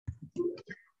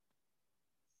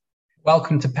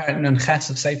Welcome to Perek Nun Ches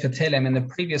of Sefer Tehillim. In the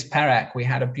previous Perek, we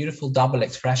had a beautiful double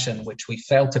expression which we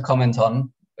failed to comment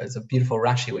on. It's a beautiful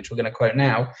Rashi which we're going to quote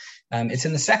now. It's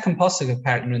in the second pasuk of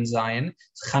Perek Nun Zayin.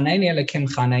 Chaneni Elokim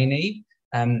chaneni,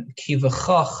 ki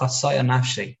v'cha chasaya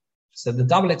nafshi. So the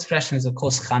double expression is, of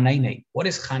course, chaneni. What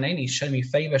is chaneni? Show me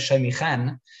favor, show me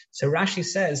chen. So Rashi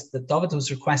says that David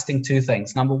was requesting two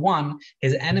things. Number one,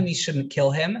 his enemies shouldn't kill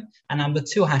him. And number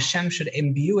two, Hashem should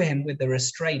imbue him with the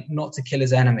restraint not to kill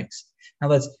his enemies. In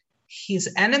other words,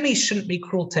 his enemies shouldn't be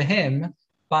cruel to him,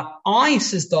 but I,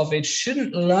 says David,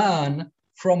 shouldn't learn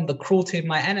from the cruelty of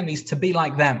my enemies to be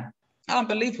like them.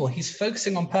 Unbelievable. He's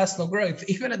focusing on personal growth,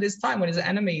 even at this time when his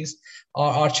enemies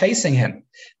are chasing him.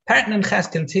 Perek Nun Ches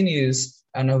continues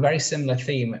on a very similar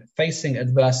theme, facing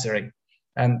adversary.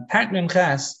 Perek Nun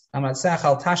Ches, Amatzach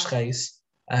al Tashches,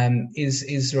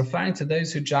 is referring to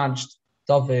those who judged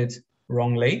David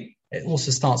wrongly. It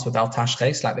also starts with al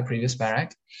Tashches, like the previous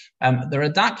Perek. The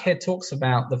Radak here talks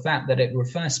about the fact that it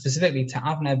refers specifically to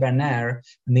Avner ben Ner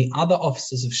and the other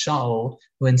officers of Shaul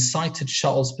who incited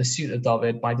Shaul's pursuit of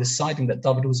David by deciding that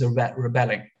David was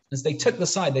rebelling. As they took the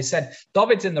side, they said,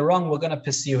 David's in the wrong, we're going to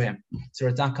pursue him. It's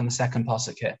a Radak on the second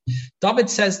pasuk here. David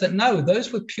says that no, those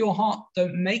with pure heart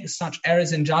don't make such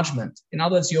errors in judgment. In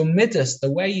other words, your midas, the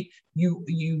way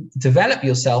you develop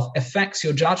yourself, affects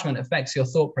your judgment, affects your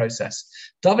thought process.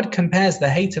 David compares the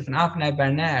hate of an Avner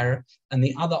ben Ner and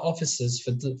the other officers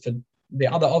for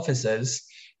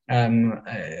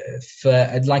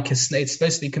like a snake. It's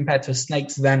supposed to be compared to a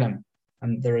snake's venom.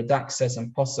 And the Radak says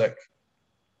in Posuk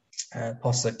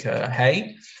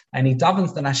Hey, and he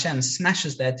davens that Hashem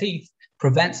smashes their teeth,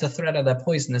 prevents the threat of their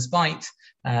poisonous bite,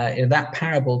 in that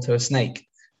parable to a snake.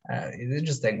 It's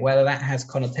interesting. Whether that has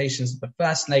connotations of the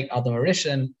first snake, Adam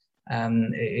Arishan,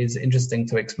 is interesting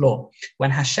to explore.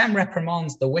 When Hashem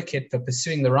reprimands the wicked for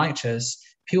pursuing the righteous,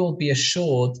 people will be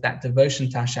assured that devotion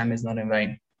to Hashem is not in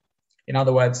vain. In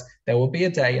other words, there will be a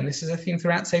day, and this is a theme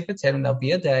throughout Sefer Tehillim, there'll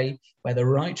be a day where the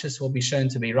righteous will be shown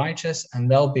to be righteous, and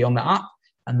they'll be on the up,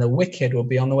 and the wicked will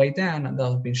be on the way down, and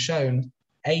they'll have been shown,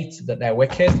 A, that they're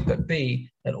wicked, but B,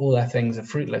 that all their things are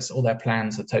fruitless, all their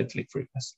plans are totally fruitless.